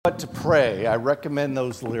to pray. I recommend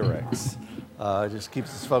those lyrics. It just keeps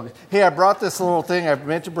us focused. Hey, I brought this little thing. I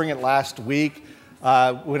meant to bring it last week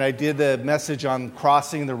when I did the message on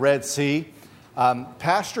crossing the Red Sea.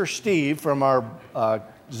 Pastor Steve from our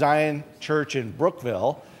Zion Church in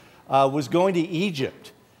Brookville was going to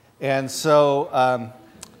Egypt. And so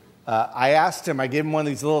I asked him, I gave him one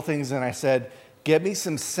of these little things, and I said, get me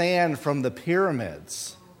some sand from the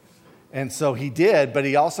pyramids. And so he did, but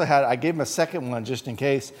he also had, I gave him a second one just in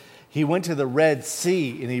case. He went to the Red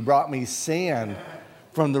Sea, and he brought me sand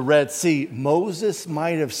from the Red Sea. Moses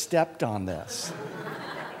might have stepped on this.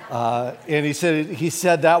 And he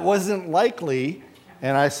said that wasn't likely.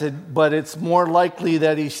 And I said, but it's more likely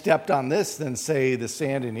that he stepped on this than, say, the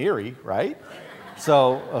sand in Erie, right?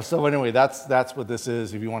 So anyway, that's what this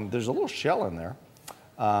is. If you want, there's a little shell in there.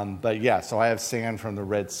 But yeah, so I have sand from the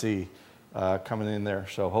Red Sea coming in there.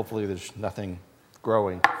 So hopefully there's nothing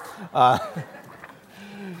growing.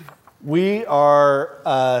 We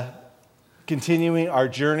are continuing our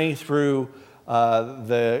journey through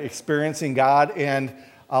the experiencing God, and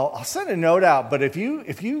I'll send a note out. But if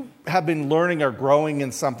you have been learning or growing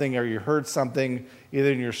in something, or you heard something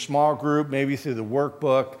either in your small group, maybe through the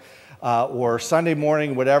workbook, or Sunday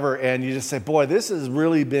morning, whatever, and you just say, "Boy, this has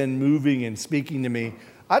really been moving and speaking to me,"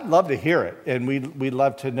 I'd love to hear it, and we'd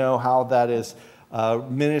love to know how that is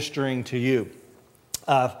ministering to you.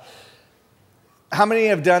 How many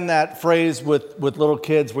have done that phrase with little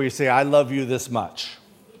kids where you say, "I love you this much,"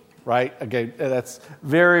 right? Okay, that's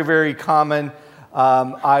very, very common.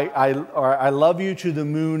 I love you to the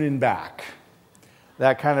moon and back.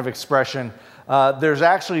 That kind of expression. There's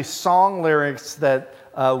actually song lyrics that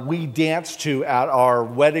we dance to at our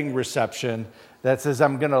wedding reception that says,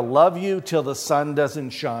 "I'm going to love you till the sun doesn't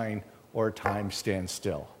shine or time stands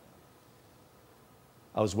still."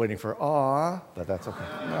 I was waiting for "aw," but that's okay.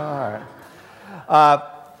 All right.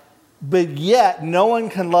 But yet, no one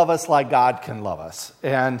can love us like God can love us.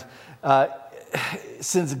 And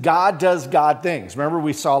since God does God things, remember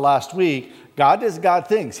we saw last week, God does God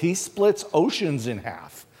things. He splits oceans in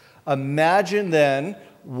half. Imagine then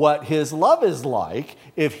what his love is like.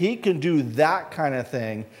 If he can do that kind of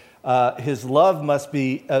thing, his love must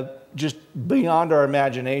be just beyond our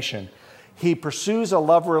imagination. He pursues a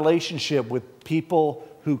love relationship with people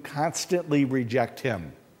who constantly reject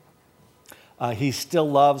him. He still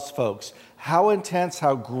loves folks. How intense,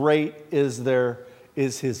 how great is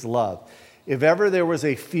his love? If ever there was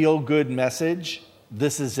a feel-good message,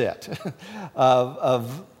 this is it,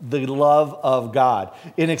 of the love of God.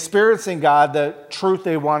 In experiencing God, the truth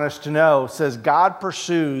they want us to know says God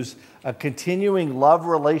pursues a continuing love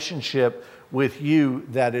relationship with you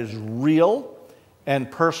that is real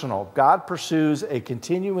and personal. God pursues a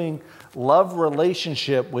continuing love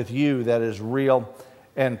relationship with you that is real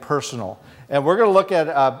and personal. And we're going to look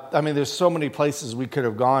at, there's so many places we could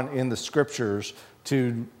have gone in the scriptures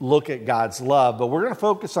to look at God's love, but we're going to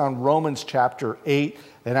focus on Romans chapter 8,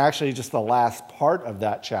 and actually just the last part of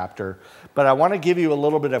that chapter. But I want to give you a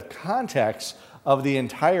little bit of context of the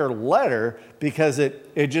entire letter, because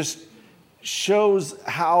it just shows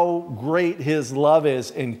how great his love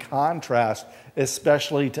is in contrast,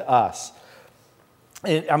 especially to us.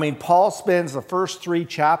 Paul spends the first 3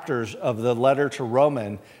 chapters of the letter to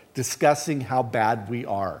Romans discussing how bad we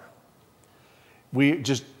are. We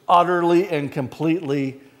just utterly and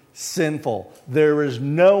completely sinful. There is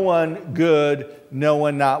no one good, no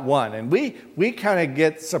one not one. And we kind of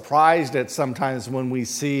get surprised at sometimes when we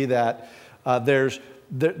see that there's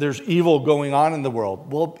evil going on in the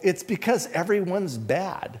world. Well, it's because everyone's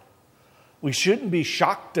bad. We shouldn't be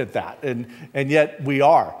shocked at that, and yet we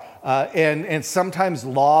are. And sometimes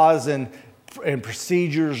laws and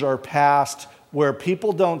procedures are passed where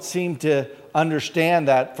people don't seem to understand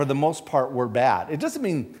that for the most part we're bad. It doesn't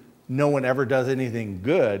mean no one ever does anything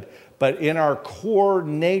good, but in our core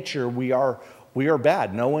nature we are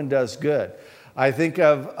bad. No one does good. I think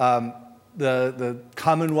of the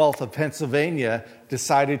Commonwealth of Pennsylvania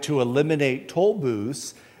decided to eliminate toll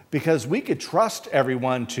booths because we could trust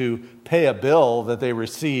everyone to pay a bill that they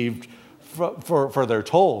received for their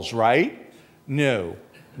tolls, right? No.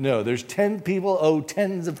 There's 10 people owe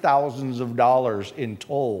tens of thousands of dollars in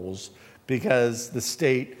tolls because the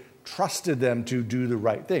state trusted them to do the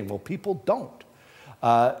right thing. Well, people don't.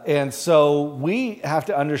 And so we have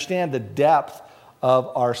to understand the depth of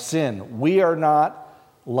our sin. We are not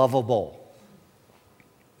lovable.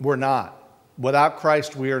 We're not. Without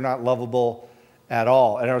Christ, we are not lovable at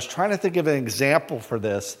all. And I was trying to think of an example for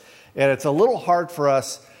this, and it's a little hard for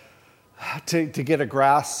us to get a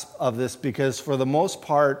grasp of this because for the most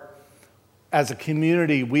part, as a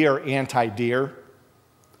community, we are anti-deer.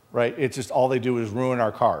 right? It's just all they do is ruin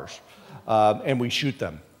our cars, and we shoot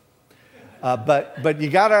them. But you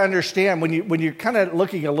got to understand, when you're kind of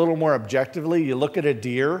looking a little more objectively, you look at a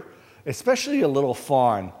deer, especially a little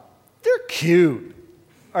fawn, they're cute,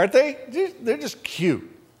 aren't they? They're just cute.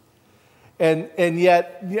 And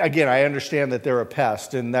yet, again, I understand that they're a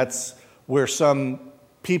pest, and that's where some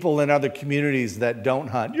people in other communities that don't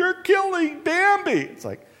hunt, you're killing Bambi. It's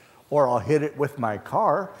like, or I'll hit it with my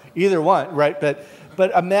car. Either one, right? But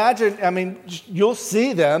imagine, I mean, you'll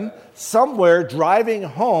see them somewhere driving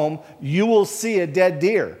home, you will see a dead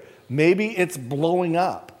deer. Maybe it's blowing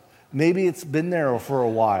up. Maybe it's been there for a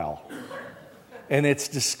while. And it's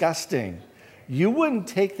disgusting. You wouldn't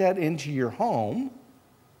take that into your home.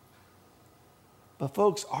 But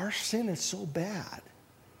folks, our sin is so bad.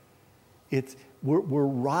 We're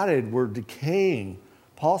rotted, we're decaying.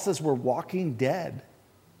 Paul says we're walking dead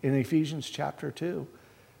in Ephesians chapter 2.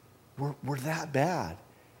 We're that bad.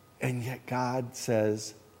 And yet God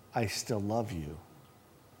says, I still love you.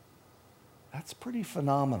 That's pretty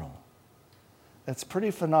phenomenal. That's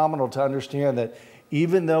pretty phenomenal to understand that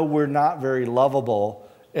even though we're not very lovable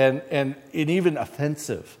and even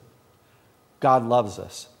offensive, God loves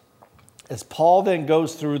us. As Paul then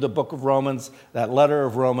goes through the book of Romans, that letter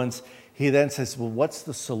of Romans, he then says, well, what's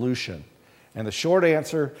the solution? And the short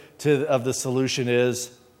answer of the solution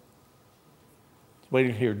is,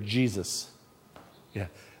 waiting here, Jesus. Yeah,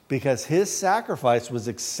 because his sacrifice was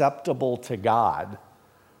acceptable to God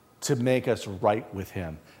to make us right with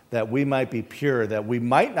him, that we might be pure, that we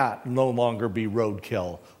might not no longer be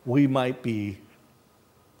roadkill. We might be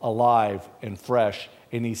alive and fresh.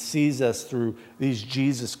 And he sees us through these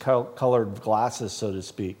Jesus-colored glasses, so to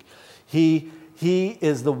speak. He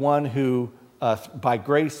is the one who, by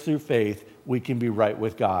grace through faith, we can be right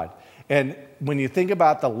with God. And when you think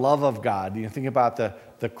about the love of God, you think about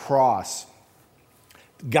the cross,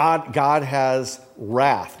 God has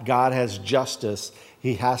wrath. God has justice.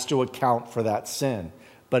 He has to account for that sin.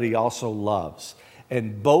 But he also loves.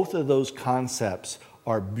 And both of those concepts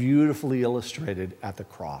are beautifully illustrated at the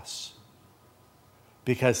cross.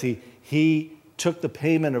 Because he took the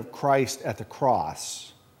payment of Christ at the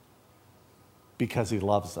cross because he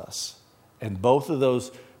loves us. And both of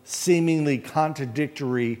those seemingly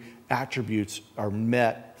contradictory attributes are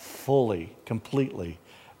met fully, completely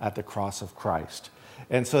at the cross of Christ.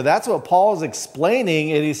 And so that's what Paul is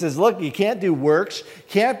explaining. And he says, look, you can't do works,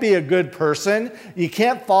 can't be a good person, you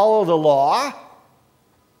can't follow the law.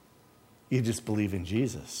 You just believe in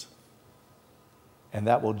Jesus. And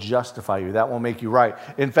that will justify you. That will make you right.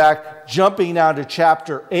 In fact, jumping now to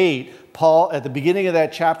chapter 8, Paul, at the beginning of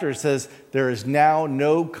that chapter, says, there is now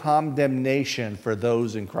no condemnation for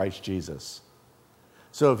those in Christ Jesus.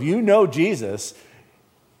 So if you know Jesus,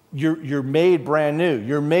 you're made brand new.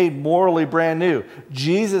 You're made morally brand new.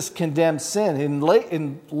 Jesus condemns sin. And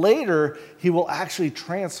later, he will actually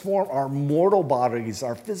transform our mortal bodies,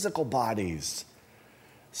 our physical bodies.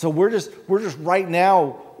 So we're just right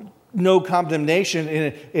now, no condemnation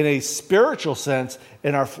in a spiritual sense,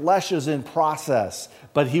 and our flesh is in process,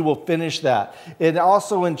 but he will finish that. And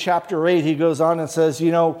also in chapter 8, he goes on and says,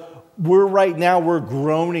 we're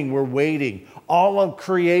groaning, we're waiting. All of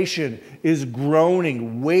creation is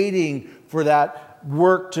groaning, waiting for that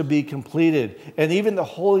work to be completed. And even the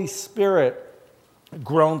Holy Spirit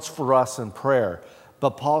groans for us in prayer.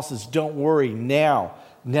 But Paul says, don't worry, now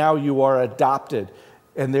you are adopted,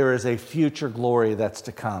 and there is a future glory that's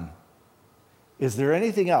to come. Is there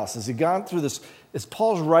anything else? Has he gone through this? As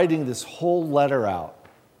Paul's writing this whole letter out,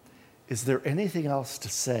 is there anything else to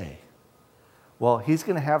say? Well, he's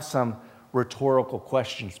going to have some rhetorical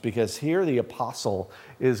questions because here the apostle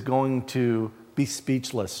is going to be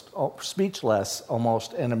speechless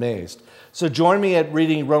almost, and amazed. So join me at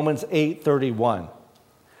reading Romans 8:31.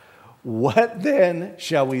 What then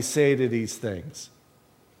shall we say to these things?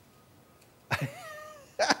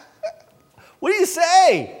 What do you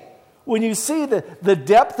say? When you see the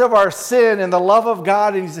depth of our sin and the love of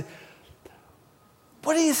God, and you say,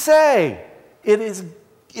 what do you say? It is,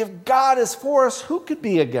 if God is for us, who could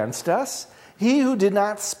be against us? He who did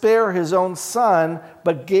not spare his own son,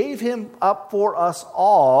 but gave him up for us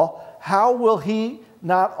all, how will he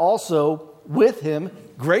not also with him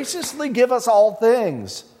graciously give us all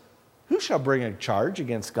things? Who shall bring a charge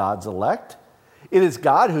against God's elect? It is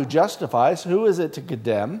God who justifies. Who is it to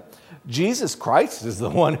condemn? Jesus Christ is the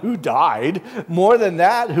one who died. More than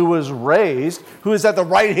that, who was raised, who is at the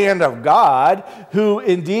right hand of God, who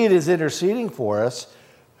indeed is interceding for us.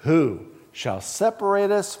 Who shall separate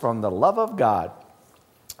us from the love of God?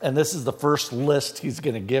 And this is the first list he's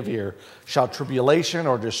going to give here. Shall tribulation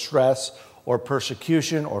or distress or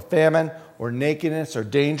persecution or famine or nakedness or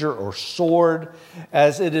danger or sword.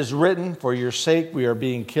 As it is written, for your sake we are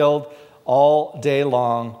being killed all day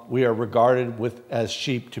long. We are regarded as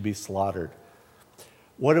sheep to be slaughtered.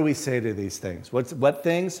 What do we say to these things? What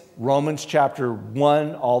things? Romans chapter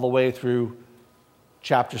 1 all the way through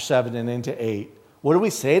chapter 7 and into 8. What do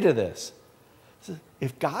we say to this?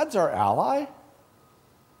 If God's our ally,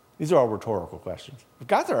 these are all rhetorical questions. If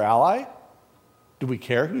God's our ally, do we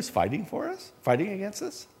care who's fighting for us, fighting against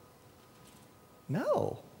us?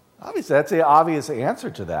 No. Obviously, that's the obvious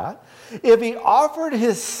answer to that. If he offered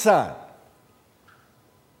his son,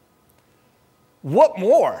 what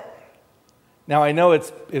more? Now, I know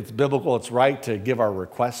it's biblical, it's right to give our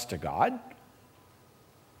requests to God.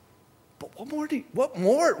 But what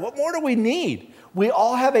more do we need? We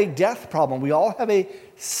all have a death problem. We all have a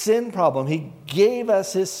sin problem. He gave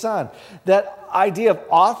us his son. That idea of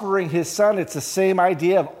offering his son, it's the same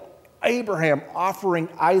idea of Abraham offering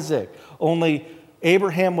Isaac. Only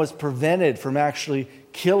Abraham was prevented from actually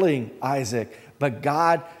killing Isaac. But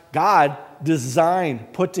God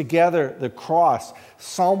designed, put together the cross.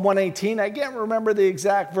 Psalm 118, I can't remember the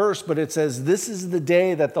exact verse, but it says, this is the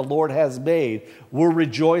day that the Lord has made. We'll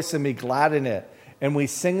rejoice and be glad in it. And we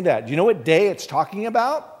sing that. Do you know what day it's talking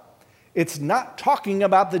about? It's not talking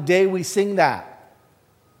about the day we sing that.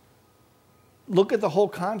 Look at the whole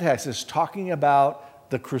context. It's talking about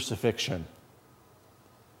the crucifixion.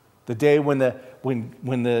 The day when the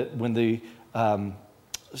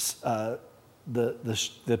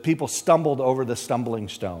people stumbled over the stumbling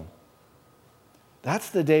stone.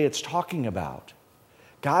 That's the day it's talking about.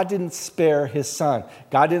 God didn't spare his son.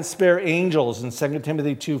 God didn't spare angels in 2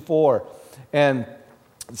 Timothy 2:4. And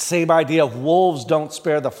same idea of wolves don't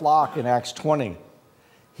spare the flock in Acts 20.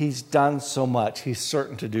 He's done so much. He's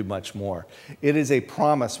certain to do much more. It is a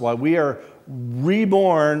promise. While we are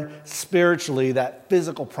reborn spiritually, that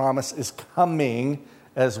physical promise is coming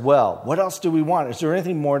as well. What else do we want? Is there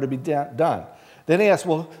anything more to be done? Then he asks,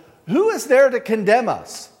 well, who is there to condemn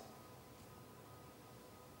us?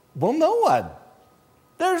 Well, no one.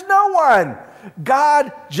 There's no one.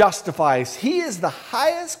 God justifies. He is the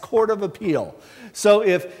highest court of appeal. So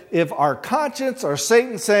if our conscience or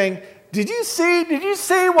Satan saying, did you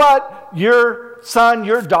see what your son,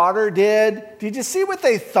 your daughter did? Did you see what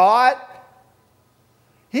they thought?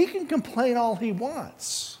 He can complain all he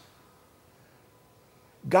wants.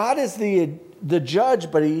 God is the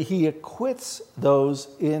judge, but he acquits those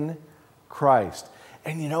in Christ.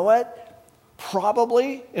 And you know what?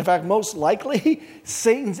 Probably, in fact, most likely,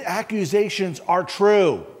 Satan's accusations are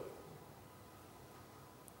true.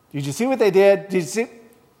 Did you see what they did? Did you see?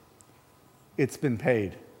 It's been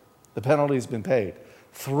paid. The penalty's been paid.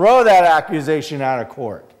 Throw that accusation out of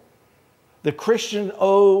court. As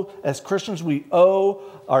Christians, we owe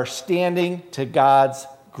our standing to God's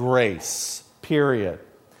grace, period.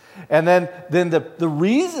 And then the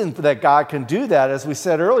reason that God can do that, as we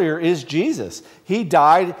said earlier, is Jesus. He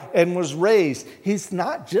died and was raised. He's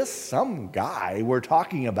not just some guy we're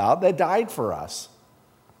talking about that died for us.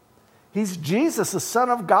 He's Jesus, the Son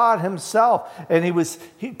of God himself. And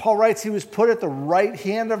Paul writes, he was put at the right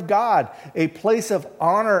hand of God, a place of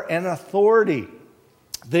honor and authority.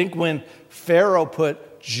 Think when Pharaoh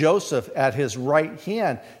put Joseph at his right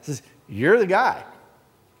hand. He says, you're the guy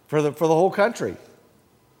for the whole country.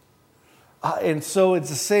 And so it's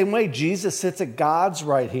the same way. Jesus sits at God's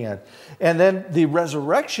right hand. And then the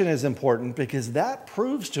resurrection is important because that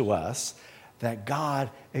proves to us that God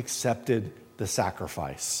accepted the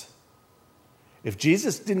sacrifice. If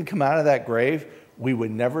Jesus didn't come out of that grave, we would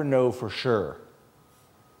never know for sure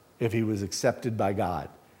if he was accepted by God.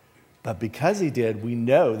 But because he did, we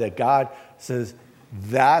know that God says,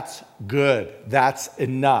 that's good. That's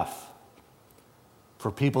enough for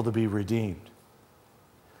people to be redeemed.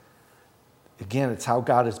 Again, it's how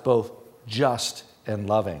God is both just and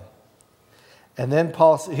loving. And then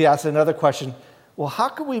he asks another question. Well, how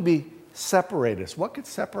could we be separated? What could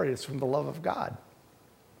separate us from the love of God?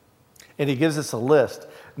 And he gives us a list.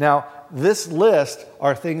 Now, this list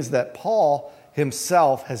are things that Paul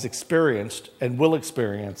himself has experienced and will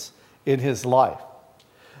experience in his life.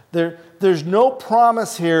 There's no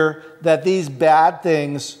promise here that these bad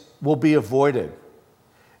things will be avoided.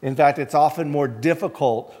 In fact, it's often more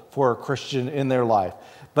difficult for a Christian in their life.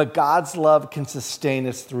 But God's love can sustain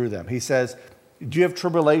us through them. He says, do you have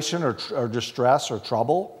tribulation or distress or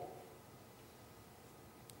trouble?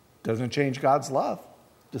 Doesn't change God's love,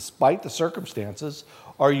 despite the circumstances.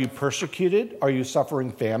 Are you persecuted? Are you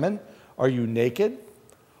suffering famine? Are you naked?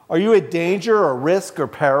 Are you at danger or risk or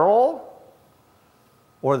peril?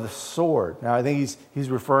 Or the sword? Now, I think he's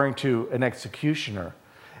referring to an executioner.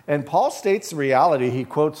 And Paul states the reality. He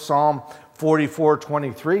quotes Psalm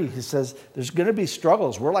 44:23. He says, there's going to be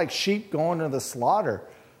struggles. We're like sheep going to the slaughter.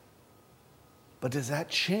 But does that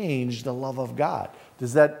change the love of God?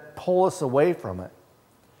 Does that pull us away from it?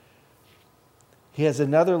 He has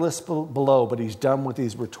another list below, but he's done with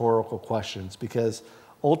these rhetorical questions because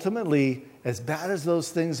ultimately, as bad as those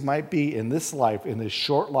things might be in this life, in this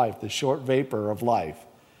short life, the short vapor of life,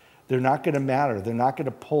 they're not going to matter. They're not going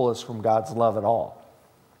to pull us from God's love at all.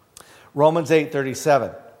 Romans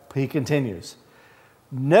 8:37, he continues.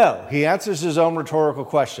 No, he answers his own rhetorical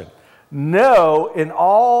question. No, in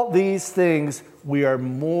all these things, we are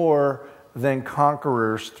more than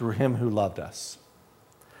conquerors through him who loved us.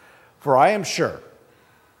 For I am sure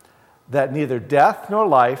that neither death nor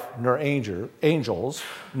life, nor angels,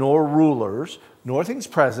 nor rulers, nor things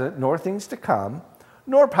present, nor things to come,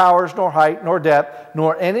 nor powers, nor height, nor depth,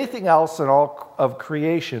 nor anything else in all of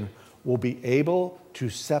creation will be able to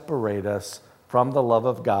separate us from the love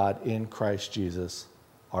of God in Christ Jesus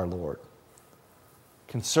our Lord.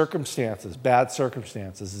 Can circumstances, bad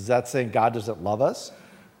circumstances, is that saying God doesn't love us?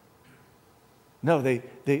 No,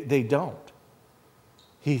 they don't.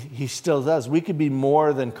 He still does. We could be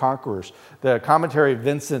more than conquerors. The commentary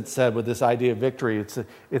Vincent said with this idea of victory,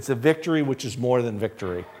 it's a victory which is more than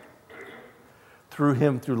victory. Through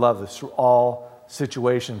him, through love, through all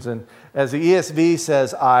situations. And as the ESV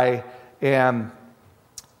says, I am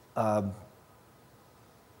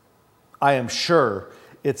sure.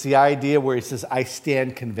 It's the idea where he says, I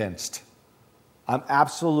stand convinced. I'm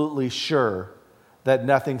absolutely sure that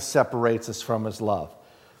nothing separates us from his love.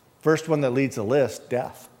 First one that leads the list,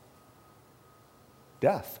 death.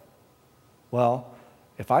 Death. Well,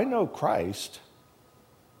 if I know Christ,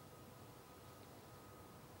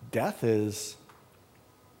 death is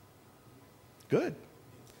good.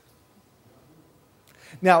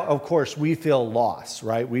 Now, of course, we feel loss,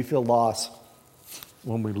 right? We feel loss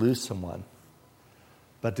when we lose someone.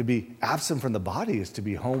 But to be absent from the body is to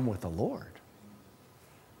be home with the Lord.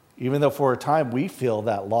 Even though for a time we feel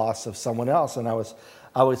that loss of someone else. And I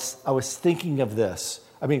was thinking of this.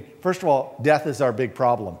 I mean, first of all, death is our big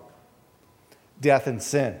problem. Death and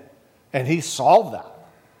sin. And he solved that.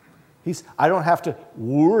 I don't have to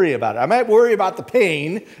worry about it. I might worry about the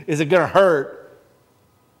pain. Is it going to hurt?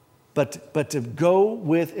 But to go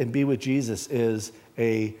with and be with Jesus is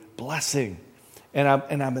a blessing. And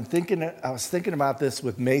I was thinking about this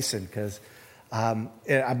with Mason because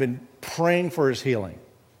I've been praying for his healing.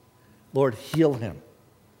 Lord, heal him.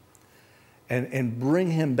 And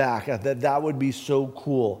bring him back. That would be so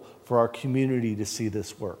cool for our community to see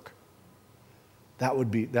this work. That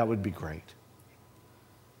would be great.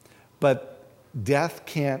 But death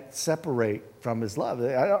can't separate from his love.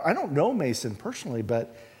 I don't know Mason personally,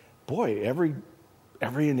 but boy, every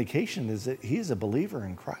indication is that he's a believer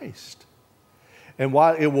in Christ. And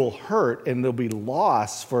while it will hurt and there'll be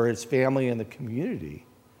loss for his family and the community,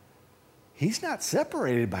 he's not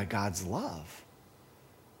separated by God's love.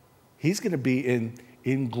 He's going to be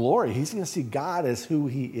in glory. He's going to see God as who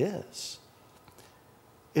he is.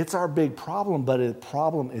 It's our big problem, but the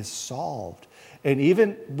problem is solved. And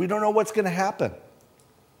even, we don't know what's going to happen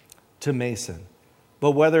to Mason.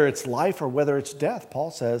 But whether it's life or whether it's death,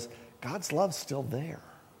 Paul says, God's love's still there.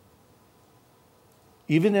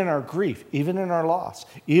 Even in our grief, even in our loss,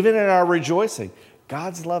 even in our rejoicing,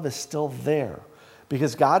 God's love is still there.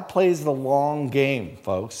 Because God plays the long game,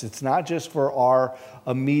 folks. It's not just for our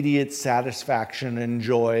immediate satisfaction and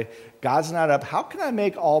joy. God's not up, how can I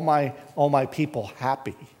make all my people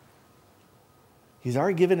happy? He's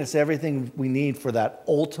already given us everything we need for that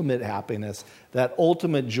ultimate happiness, that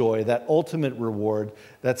ultimate joy, that ultimate reward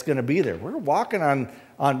that's going to be there. We're walking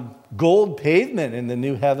on gold pavement in the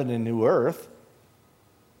new heaven and new earth.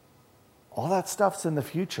 All that stuff's in the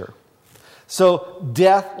future. So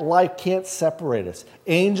death, life can't separate us.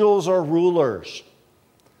 Angels are rulers.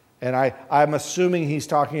 And I'm assuming he's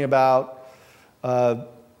talking about,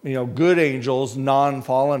 good angels,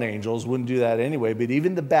 non-fallen angels wouldn't do that anyway. But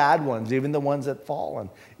even the bad ones, even the ones that fallen,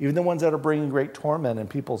 even the ones that are bringing great torment in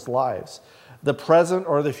people's lives. The present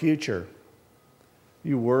or the future.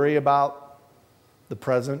 You worry about the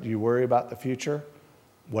present, you worry about the future.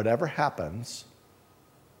 Whatever happens,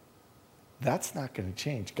 that's not going to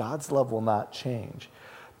change. God's love will not change.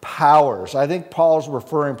 Powers. I think Paul's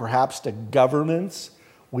referring perhaps to governments.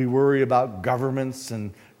 We worry about governments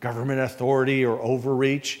and government authority or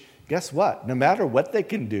overreach. Guess what? No matter what they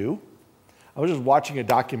can do. I was just watching a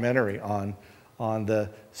documentary on the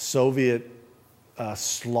Soviet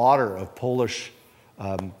slaughter of Polish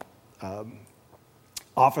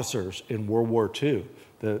officers in World War II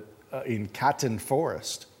in Katyn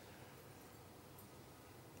Forest.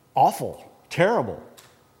 awful, terrible,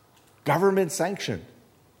 government sanctioned.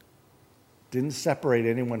 Didn't separate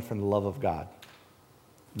anyone from the love of God.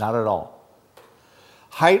 Not at all.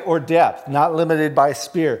 Height or depth, not limited by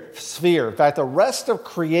sphere. In fact, the rest of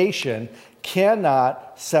creation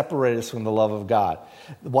cannot separate us from the love of God.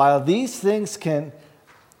 While these things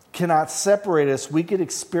cannot separate us, we can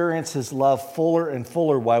experience his love fuller and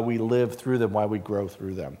fuller while we live through them, while we grow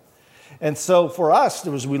through them. And so for us,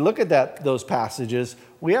 as we look at those passages,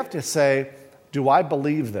 we have to say, do I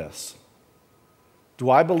believe this? Do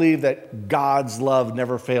I believe that God's love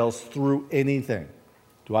never fails through anything?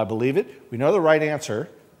 Do I believe it? We know the right answer.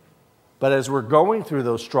 But as we're going through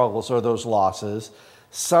those struggles or those losses,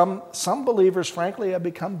 some believers, frankly, have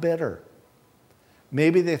become bitter.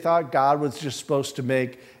 Maybe they thought God was just supposed to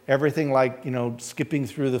make everything like, skipping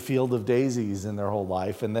through the field of daisies in their whole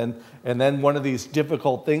life. And then one of these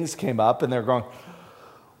difficult things came up and they're going,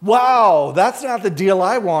 wow, that's not the deal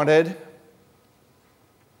I wanted.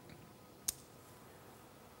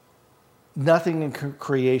 Nothing in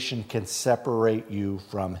creation can separate you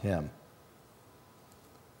from him.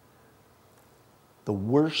 The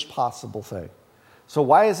worst possible thing. So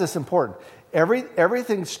why is this important?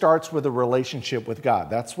 Everything starts with a relationship with God.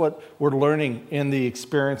 That's what we're learning in the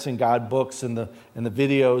Experiencing God books and the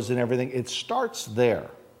videos and everything. It starts there.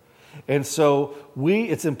 And so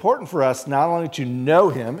it's important for us not only to know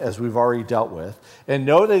him, as we've already dealt with, and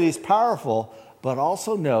know that he's powerful, but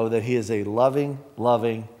also know that he is a loving,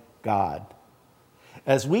 loving God.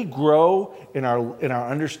 As we grow in our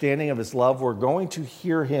understanding of his love, we're going to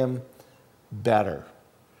hear him better.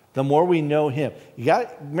 The more we know him.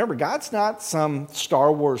 Remember, God's not some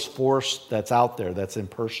Star Wars force that's out there that's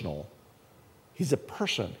impersonal. He's a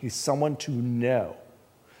person. He's someone to know.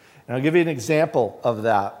 And I'll give you an example of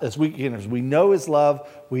that. As we know his love,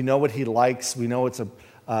 we know what he likes, we know what's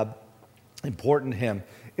important to him.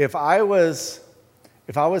 If I was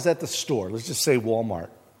at the store, let's just say Walmart,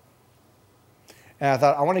 and I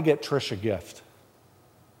thought, I want to get Trish a gift.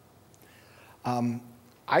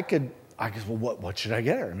 I could, well, what should I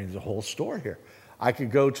get her? I mean, there's a whole store here. I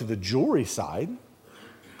could go to the jewelry side.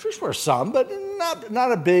 Trish wears some, but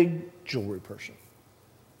not a big jewelry person.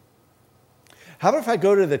 How about if I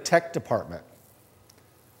go to the tech department?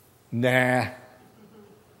 Nah.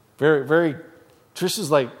 Very, very, Trish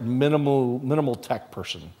is like minimal tech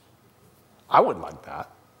person. I wouldn't like that.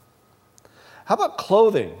 How about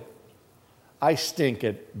clothing? I stink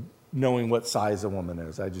at knowing what size a woman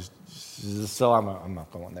is. So I'm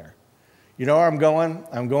not going there. You know where I'm going?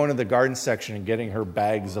 I'm going to the garden section and getting her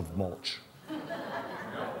bags of mulch.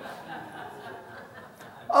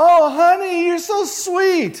 Oh, honey, you're so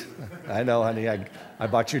sweet. I know, honey, I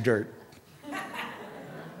bought you dirt.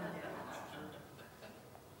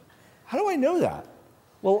 How do I know that?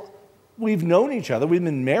 Well, we've known each other. We've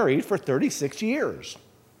been married for 36 years.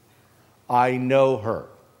 I know her.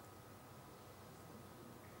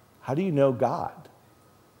 How do you know God?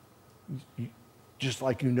 Just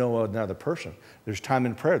like you know another person. There's time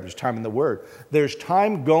in prayer. There's time in the Word. There's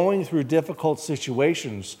time going through difficult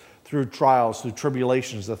situations, through trials, through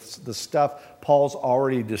tribulations, the stuff Paul's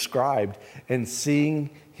already described, and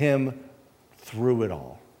seeing him through it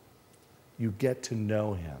all. You get to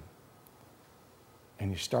know him.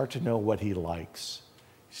 And you start to know what he likes.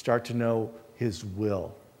 You start to know his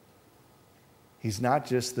will. He's not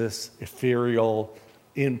just this ethereal,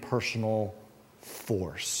 impersonal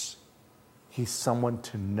force. He's someone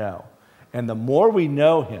to know. And the more we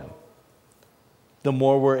know him, the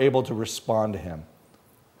more we're able to respond to him.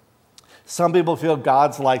 Some people feel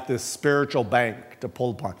God's like this spiritual bank to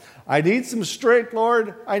pull upon. I need some strength,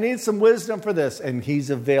 Lord. I need some wisdom for this. And he's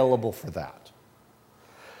available for that.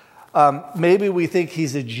 Maybe we think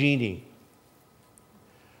he's a genie.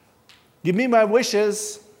 Give me my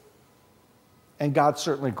wishes. And God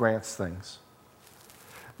certainly grants things.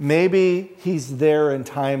 Maybe he's there in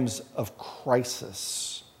times of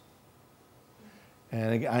crisis.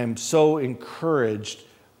 And I'm so encouraged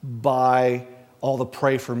by all the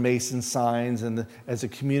pray for Mason signs and as a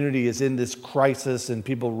community is in this crisis and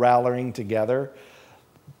people rallying together.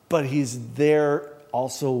 But he's there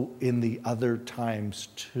also in the other times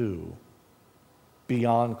too,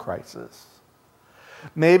 beyond crisis.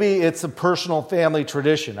 Maybe it's a personal family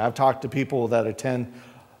tradition. I've talked to people that attend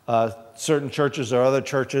certain churches or other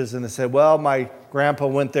churches, and they say, well, my grandpa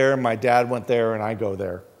went there, my dad went there, and I go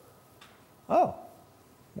there. Oh,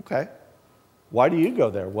 okay. Why do you go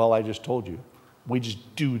there? Well, I just told you. We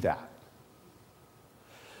just do that.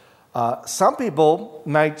 Some people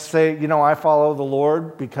might say, I follow the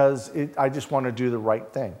Lord because I just want to do the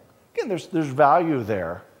right thing. Again, there's value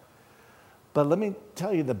there. But let me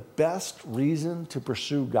tell you, the best reason to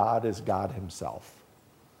pursue God is God himself.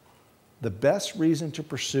 The best reason to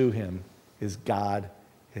pursue him is God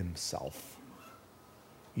himself.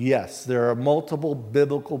 Yes, there are multiple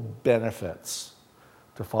biblical benefits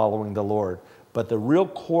to following the Lord, but the real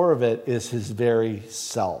core of it is his very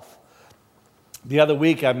self. The other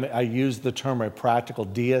week, I used the term a practical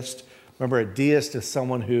deist. Remember, a deist is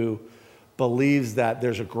someone who believes that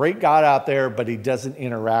there's a great God out there, but he doesn't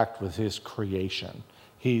interact with his creation.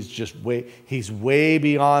 He's way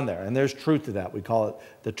beyond there. And there's truth to that. We call it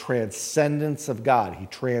the transcendence of God. He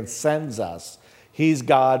transcends us. He's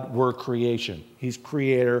God, we're creation. He's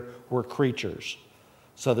creator, we're creatures.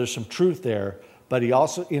 So there's some truth there, but he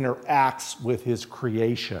also interacts with his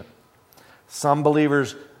creation. Some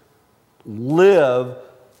believers live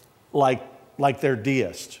like they're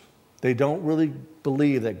deist. They don't really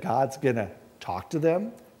believe that God's going to talk to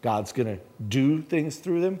them. God's going to do things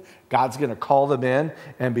through them. God's going to call them in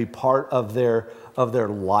and be part of their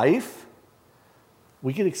life.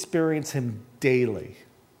 We can experience him daily.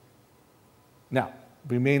 Now,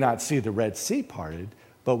 we may not see the Red Sea parted,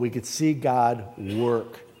 but we could see God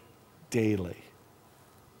work daily.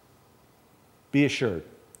 Be assured.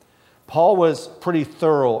 Paul was pretty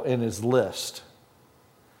thorough in his list.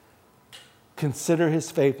 Consider his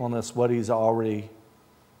faithfulness, what he's already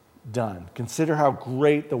done. Consider how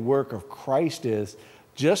great the work of Christ is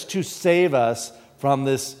just to save us from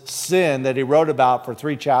this sin that he wrote about for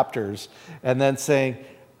 3 chapters, and then saying,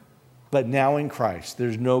 but now in Christ,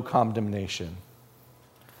 there's no condemnation.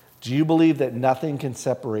 Do you believe that nothing can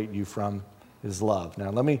separate you from his love?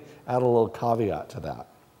 Now, let me add a little caveat to that.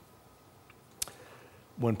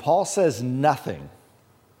 When Paul says nothing,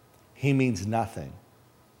 he means nothing.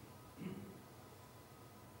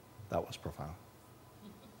 That was profound.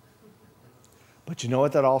 But you know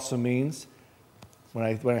what that also means? When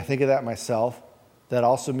I think of that myself, that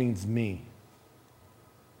also means me.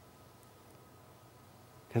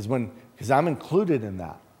 Because I'm included in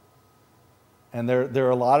that. And there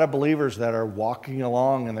are a lot of believers that are walking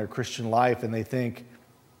along in their Christian life and they think,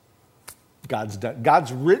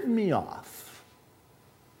 God's written me off.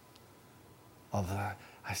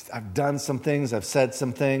 I've done some things, I've said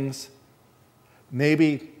some things.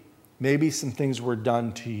 Maybe some things were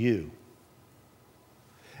done to you.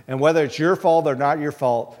 And whether it's your fault or not your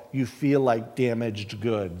fault, you feel like damaged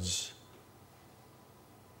goods.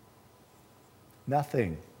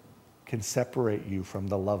 Nothing can separate you from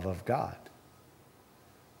the love of God.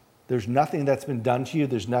 There's nothing that's been done to you.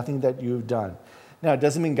 There's nothing that you've done. Now, it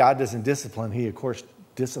doesn't mean God doesn't discipline. He, of course,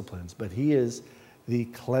 disciplines. But he is the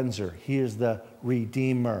cleanser. He is the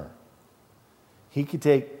redeemer. He can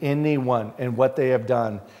take anyone and what they have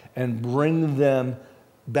done and bring them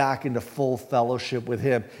back into full fellowship with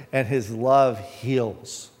him. And his love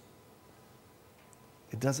heals.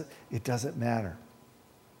 It doesn't matter.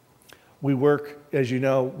 We work, as you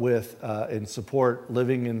know, with and support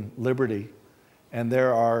Living in Liberty. And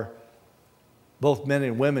there are both men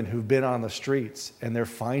and women who've been on the streets, and they're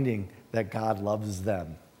finding that God loves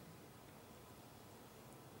them.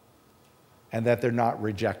 And that they're not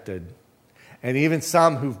rejected. And even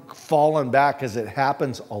some who've fallen back, because it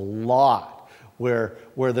happens a lot, where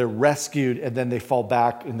they're rescued and then they fall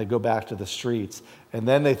back and they go back to the streets. And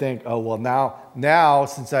then they think, oh, well, now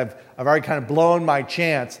since I've already kind of blown my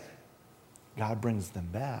chance, God brings them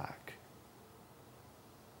back.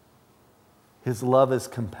 His love is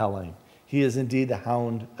compelling. He is indeed the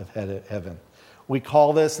hound of heaven. We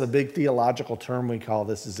call this, the big theological term we call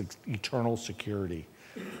this is eternal security.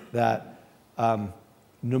 That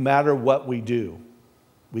no matter what we do,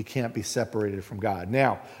 we can't be separated from God.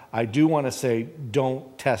 Now, I do want to say,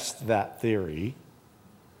 don't test that theory.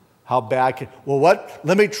 How bad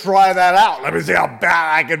let me try that out. Let me see how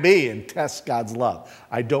bad I can be and test God's love.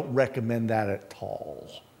 I don't recommend that at all.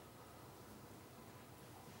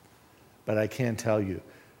 But I can tell you,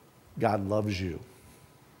 God loves you.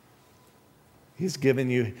 He's given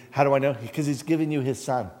you, how do I know? Because he's given you his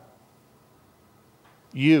son.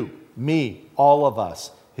 You, me, all of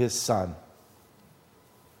us, his son.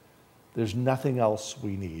 There's nothing else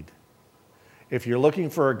we need. If you're looking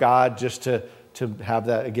for a God just to have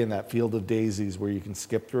that, again, that field of daisies where you can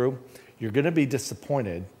skip through, you're going to be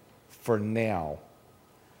disappointed for now.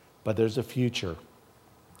 But there's a future.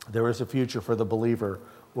 There is a future for the believer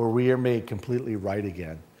where we are made completely right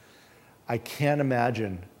again. I can't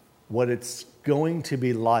imagine what it's going to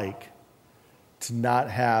be like to not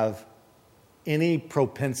have any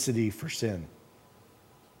propensity for sin.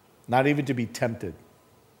 Not even to be tempted.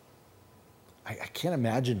 I can't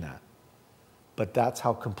imagine that. But that's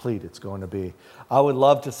how complete it's going to be. I would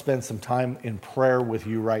love to spend some time in prayer with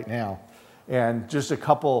you right now. And just a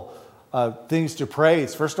couple things to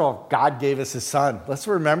praise. First of all, God gave us his son. Let's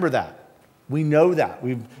remember that. We know that.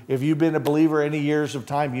 If you've been a believer any years of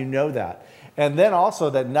time, you know that. And then also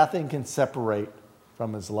that nothing can separate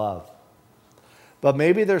from his love. But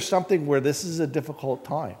maybe there's something where this is a difficult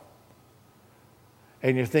time.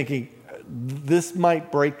 And you're thinking, this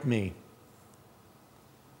might break me.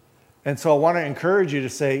 And so I want to encourage you to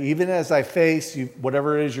say, even as I face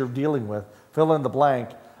whatever it is you're dealing with, fill in the blank,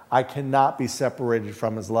 I cannot be separated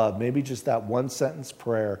from his love. Maybe just that one sentence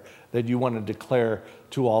prayer that you want to declare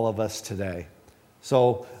to all of us today.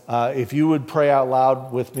 So if you would pray out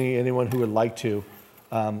loud with me, anyone who would like to,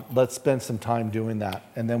 let's spend some time doing that,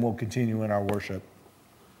 and then we'll continue in our worship.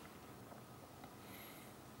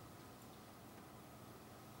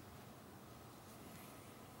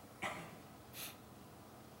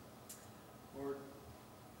 Lord,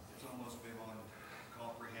 it's almost beyond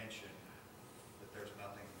comprehension that there's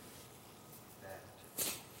nothing that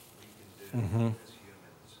we can do as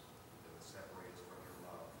humans that would separate us from your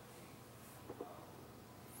love. We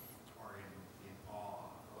are in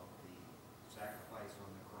awe of the sacrifice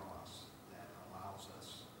on the cross that allows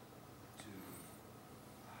us to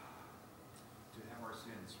have our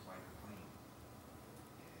sins wiped clean.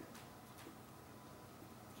 And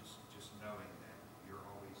just knowing that you're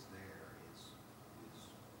always there is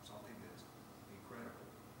something that's incredible.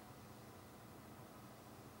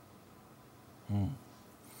 How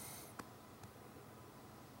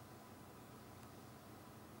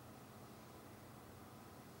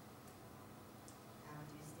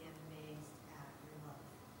do you stand amazed at your love?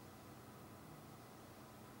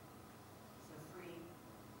 So free,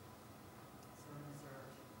 so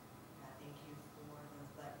undeserved. God, thank you for those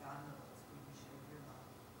but God moments where you showed your love.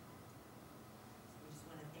 So we just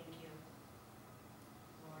want to thank you.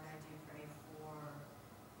 Lord, I do pray for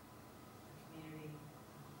the community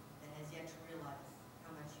that has yet to realize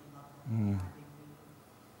how much you love them. God, may we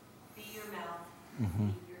be your mouth,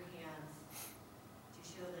 be your hands, to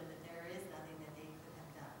show them that there is nothing that they could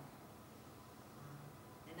have done.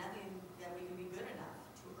 And nothing that we can be good enough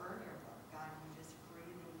to earn your love. God, you just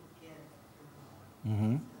freely give your love.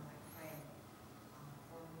 So I pray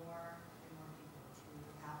for more and more people to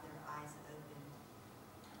have their eyes opened,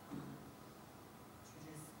 to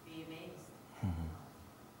just be amazed at your love.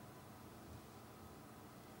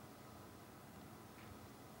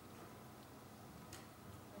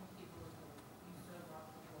 Thank you, Lord, that you so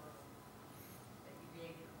loved the world that you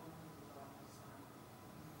gave your only begotten Son,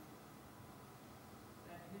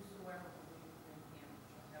 that whosoever believeth in him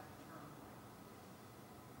shall have eternal life.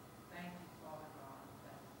 Thank you, Father God,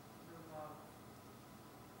 that your love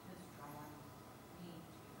has drawn me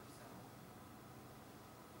to yourself.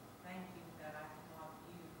 Thank you that I can love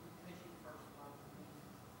you because you first loved me.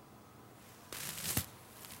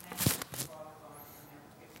 Thank you, Father God, for never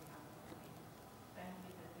giving up on me. Thank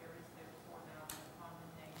you that there is therefore now no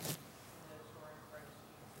condemnation for those who are in Christ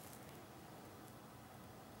Jesus.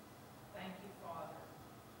 Thank you, Father,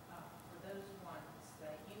 for those ones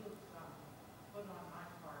that you have put on my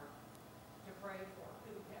heart to pray for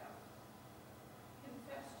who have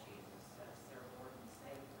confessed Jesus as their Lord and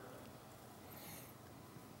Savior.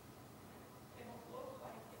 They don't look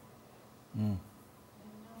like it. And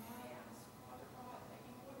now I ask, Father God, that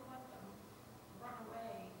you wouldn't let them run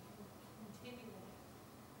away continually,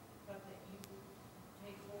 but that you would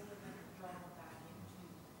take hold of them and draw them back to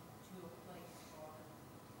a place, Father,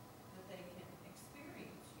 that they can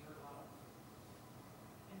experience your love.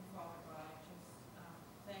 And Father God, I just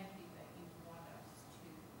thank you that you want us to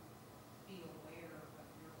be aware of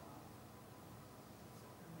your love.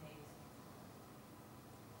 It's amazing.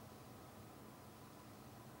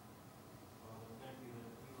 Father, thank you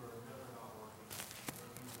that you are never not working.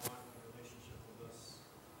 Whatever you want in a relationship with us,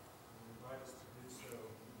 you invite us to do so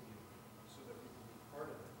so that we can be part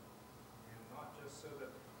of it. And not just so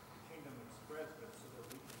that the kingdom spreads, but so that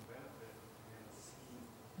we can benefit and see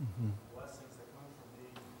blessings that come from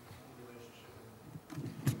being in a relationship and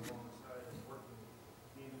alongside and working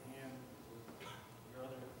hand in hand with your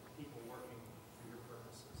other people working for your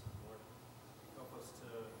purposes. Lord, help us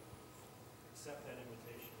to accept that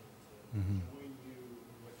invitation to join you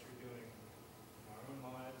in what you're doing in our own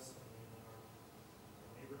lives and in our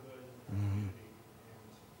neighborhood and our community,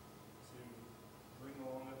 and to bring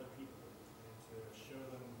along other people and to show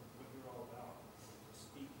them what you're all about, to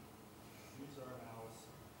speak, use our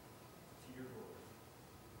mouths to your glory.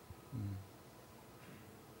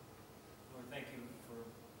 Lord, thank you for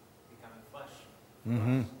becoming flesh for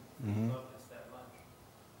us. You loved us that much.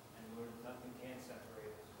 And Lord, nothing can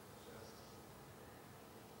separate us. So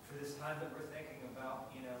for this time that we're thinking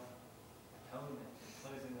about, atonement,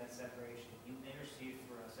 cleansing that separation. You intercede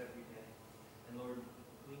for us every day. And Lord,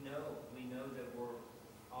 we know that we're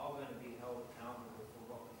all going to be held accountable for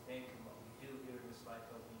what we think and what we do here in this life,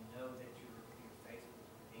 but we know that you're faithful to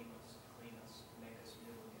redeem us, to clean us, to make us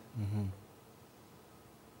new again.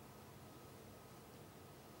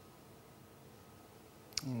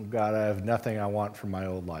 Oh, God, I have nothing I want from my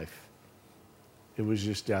old life. It was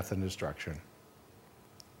just death and destruction.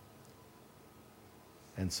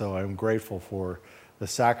 And so I'm grateful for the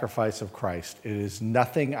sacrifice of Christ. It is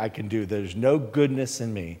nothing I can do. There's no goodness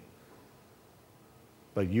in me,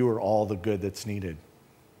 but you are all the good that's needed.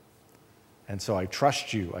 And so I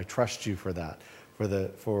trust you. I trust you for that,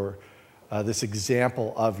 for this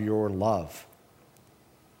example of your love.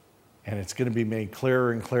 And it's going to be made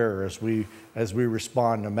clearer and clearer as we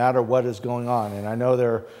respond, no matter what is going on. And I know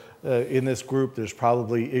there, in this group, there's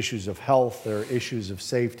probably issues of health, there are issues of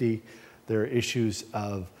safety, there are issues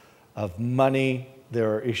of money,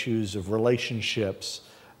 there are issues of relationships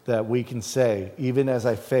that we can say, even as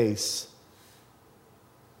I face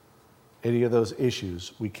any of those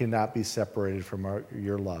issues, we cannot be separated from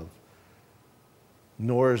your love.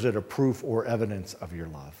 Nor is it a proof or evidence of your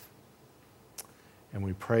love. And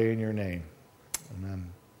we pray in your name. Amen.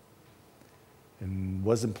 And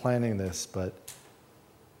wasn't planning this, but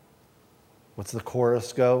what's the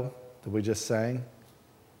chorus go that we just sang?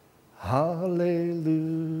 Hallelujah.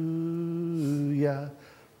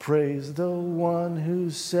 Praise the one who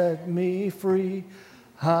set me free.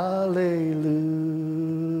 Hallelujah.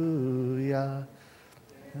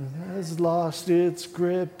 Has lost its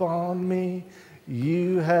grip on me.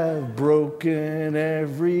 You have broken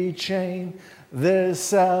every chain. There's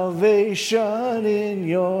salvation in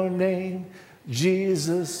your name,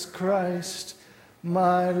 Jesus Christ,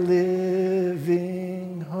 my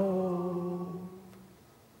living hope.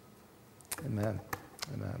 Amen.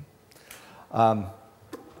 Amen.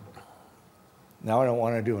 Now I don't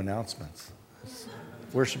want to do announcements.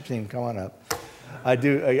 Worship team, come on up.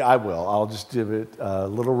 I will. I'll just give it a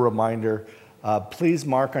little reminder. Please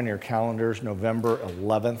mark on your calendars November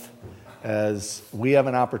 11th, as we have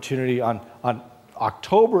an opportunity on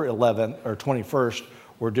October 11th or 21st.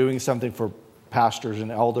 We're doing something for pastors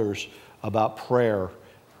and elders about prayer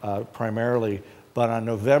primarily. But on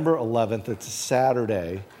November 11th, it's a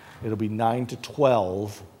Saturday. It'll be 9 to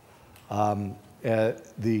 12.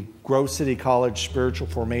 The Grove City College Spiritual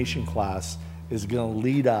Formation class is going to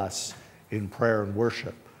lead us in prayer and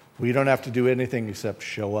worship. We don't have to do anything except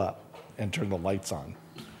show up and turn the lights on.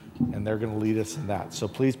 And they're going to lead us in that. So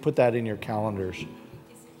please put that in your calendars. Is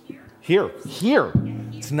it Here.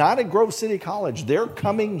 It's not at Grove City College. They're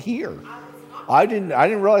coming here. I didn't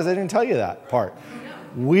realize I didn't tell you that part.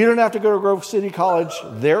 We don't have to go to Grove City College.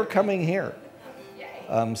 They're coming here.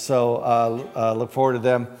 So look forward to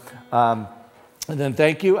them. And then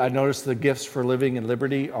thank you. I noticed the gifts for Living in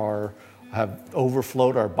Liberty have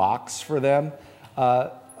overflowed our box for them.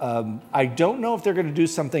 I don't know if they're going to do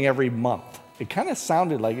something every month. It kind of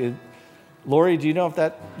sounded like it. Lori, do you know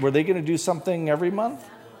were they going to do something every month?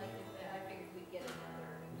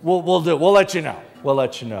 We'll let you know. We'll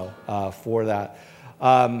let you know for that.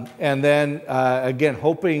 And then again,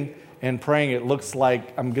 hoping and praying, it looks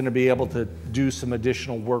like I'm going to be able to do some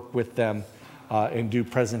additional work with them and do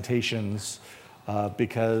presentations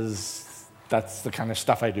because that's the kind of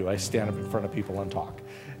stuff I do. I stand up in front of people and talk.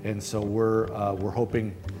 And so we're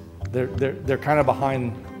hoping they're kind of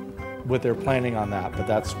behind what they're planning on that, but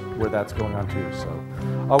that's where that's going on too. So,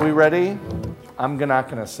 are we ready? I'm not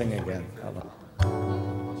going to sing again.